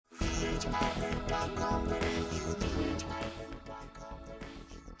Hello,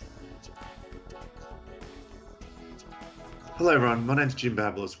 everyone. My name's Jim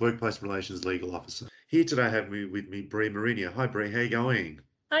Babelis, Workplace Relations Legal Officer. Here today I have with me Bree Marinia. Hi, Bree. How you going?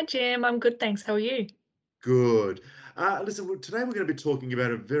 Hi, Jim. I'm good, thanks. How are you? Good. Listen, today we're going to be talking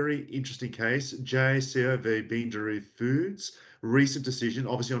about a very interesting case, JCO v. Bindaroo Foods. Recent decision,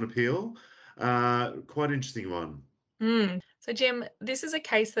 obviously on appeal. Quite interesting one. So, Jim, this is a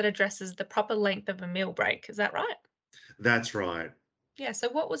case that addresses the proper length of a meal break. Is that right? That's right. Yeah. So,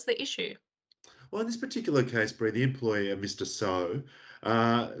 what was the issue? Well, in this particular case, Bree, the employer, Mr. So,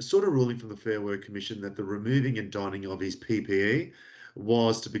 sort of ruling from the Fair Work Commission that the removing and donning of his PPE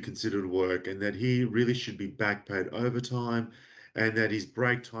was to be considered work and that he really should be back paid overtime and that his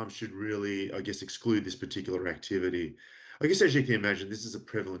break time should really, I guess, exclude this particular activity. I guess, as you can imagine, this is a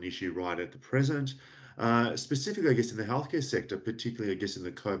prevalent issue right at the present, specifically, I guess, in the healthcare sector, particularly, I guess, in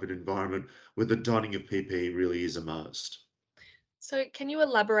the COVID environment, where the donning of PPE really is a must. So, can you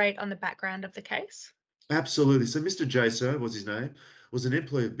elaborate on the background of the case? Absolutely. So Mr. Jaso was his name, was an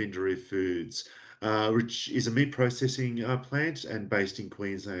employee of Bindaroo Foods, which is a meat processing plant and based in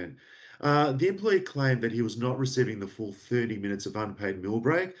Queensland. The employee claimed that he was not receiving the full 30 minutes of unpaid meal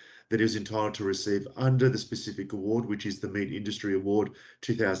break that he was entitled to receive under the specific award, which is the Meat Industry Award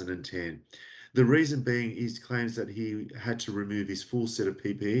 2010. The reason being he claims that he had to remove his full set of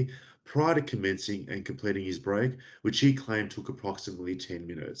PPE prior to commencing and completing his break, which he claimed took approximately 10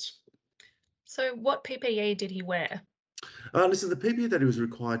 minutes. So, what PPE did he wear? Listen, the PPE that he was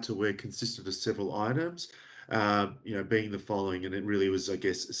required to wear consisted of several items, being the following, and it really was, I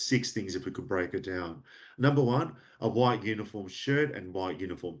guess, six things if we could break it down. Number one, a white uniform shirt and white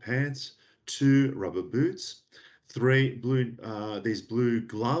uniform pants. Two, rubber boots. Three, these blue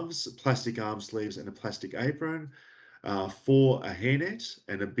gloves, plastic arm sleeves, and a plastic apron. Four, a hairnet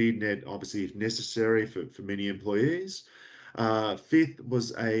and a beard net, obviously, if necessary for many employees. Fifth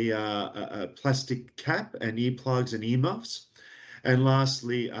was a plastic cap and earplugs and earmuffs. And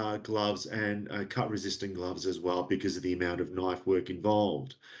lastly, gloves and cut-resistant gloves as well, because of the amount of knife work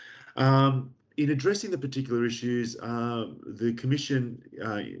involved. In addressing the particular issues, the Commission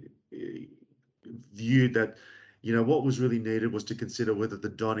viewed that, what was really needed was to consider whether the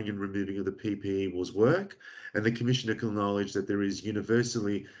donning and removing of the PPE was work, and the Commission acknowledged that there is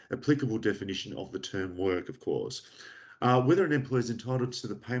universally applicable definition of the term work, of course. Whether an employee is entitled to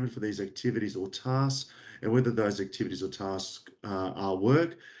the payment for these activities or tasks, and whether those activities or tasks are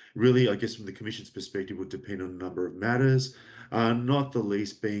work, really, I guess from the Commission's perspective, would depend on a number of matters, not the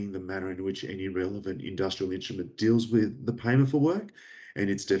least being the manner in which any relevant industrial instrument deals with the payment for work and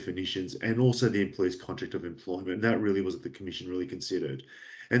its definitions, and also the employee's contract of employment. And that really was what the Commission really considered.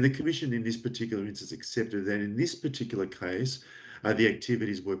 And the Commission in this particular instance accepted that in this particular case, the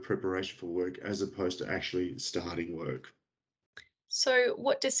activities were preparation for work as opposed to actually starting work. So,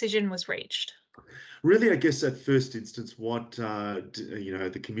 what decision was reached? Really, I guess at first instance, what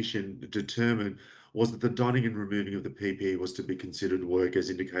the Commission determined was that the donning and removing of the PPE was to be considered work, as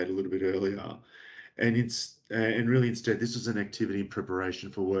indicated a little bit earlier, and really instead this was an activity in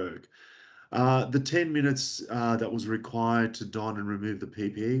preparation for work. The 10 minutes that was required to don and remove the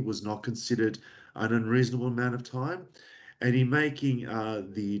PPE was not considered an unreasonable amount of time. And in making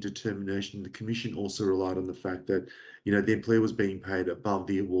the determination, the Commission also relied on the fact that, the employee was being paid above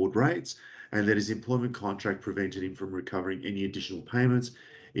the award rates and that his employment contract prevented him from recovering any additional payments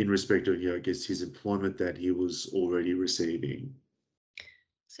in respect of, I guess, his employment that he was already receiving.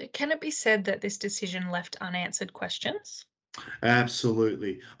 So, can it be said that this decision left unanswered questions?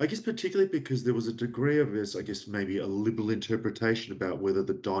 Absolutely. I guess particularly because there was a degree of this, I guess maybe a liberal interpretation about whether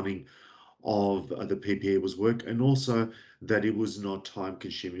the donning of the PPE was work and also that it was not time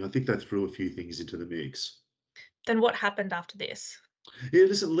consuming. I think that threw a few things into the mix. Then, what happened after this? Yeah,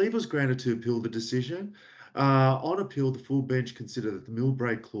 listen, leave was granted to appeal the decision. On appeal, the full bench considered that the meal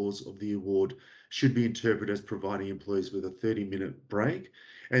break clause of the award should be interpreted as providing employees with a 30-minute break.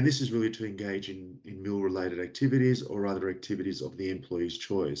 And this is really to engage in meal-related activities or other activities of the employee's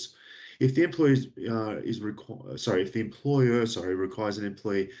choice. If the employer requires an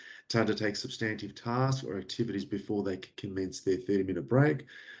employee to undertake substantive tasks or activities before they can commence their 30-minute break,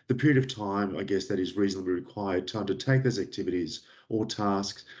 the period of time, I guess, that is reasonably required to undertake those activities or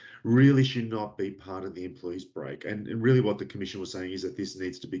tasks really should not be part of the employee's break. And really what the Commission was saying is that this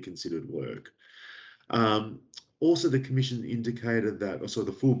needs to be considered work. Um, Also, the Commission indicated that, or so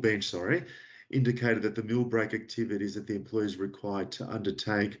the full bench, sorry, indicated that the meal break activities that the employee is required to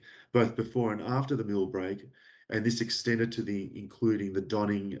undertake both before and after the meal break, and this extended to the including the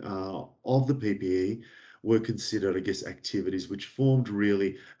donning of the PPE, were considered, I guess, activities which formed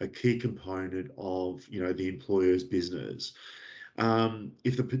really a key component of, the employer's business.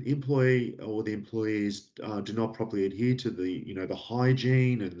 If the employee or the employees do not properly adhere to the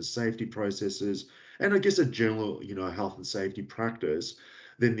hygiene and the safety processes, and I guess a general, health and safety practice,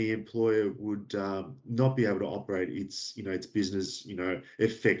 then the employer would not be able to operate its business,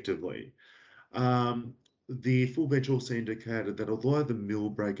 effectively. Um, the full bench also indicated that although the meal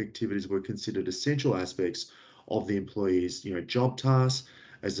break activities were considered essential aspects of the employee's, job tasks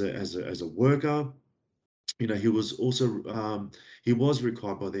as a worker, he was also he was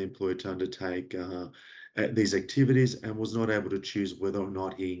required by the employer to undertake these activities and was not able to choose whether or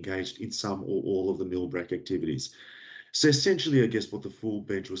not he engaged in some or all of the meal break activities. So essentially, I guess what the full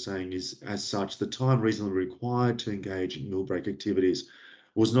bench was saying is, as such, the time reasonably required to engage in meal break activities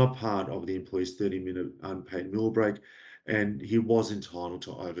was not part of the employee's 30-minute unpaid meal break, and he was entitled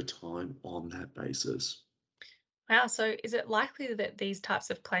to overtime on that basis. Wow. So is it likely that these types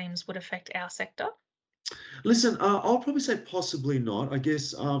of claims would affect our sector? Listen, I'll probably say possibly not. I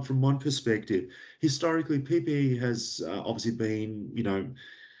guess from one perspective, historically, PPE has obviously been,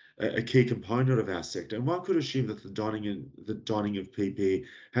 a key component of our sector, and one could assume that the donning of PPE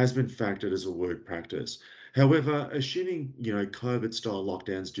has been factored as a work practice. However, assuming COVID-style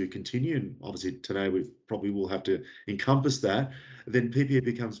lockdowns do continue, and obviously today we probably will have to encompass that, then PPE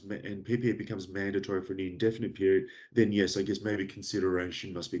becomes mandatory for an indefinite period. Then yes, I guess maybe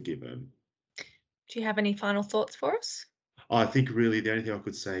consideration must be given. Do you have any final thoughts for us? I think really the only thing I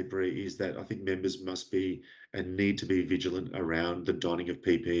could say, Bree, is that I think members must be and need to be vigilant around the donning of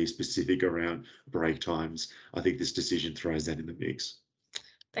PPE, specific around break times. I think this decision throws that in the mix.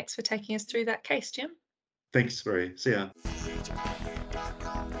 Thanks for taking us through that case, Jim. Thanks, Bree. See ya.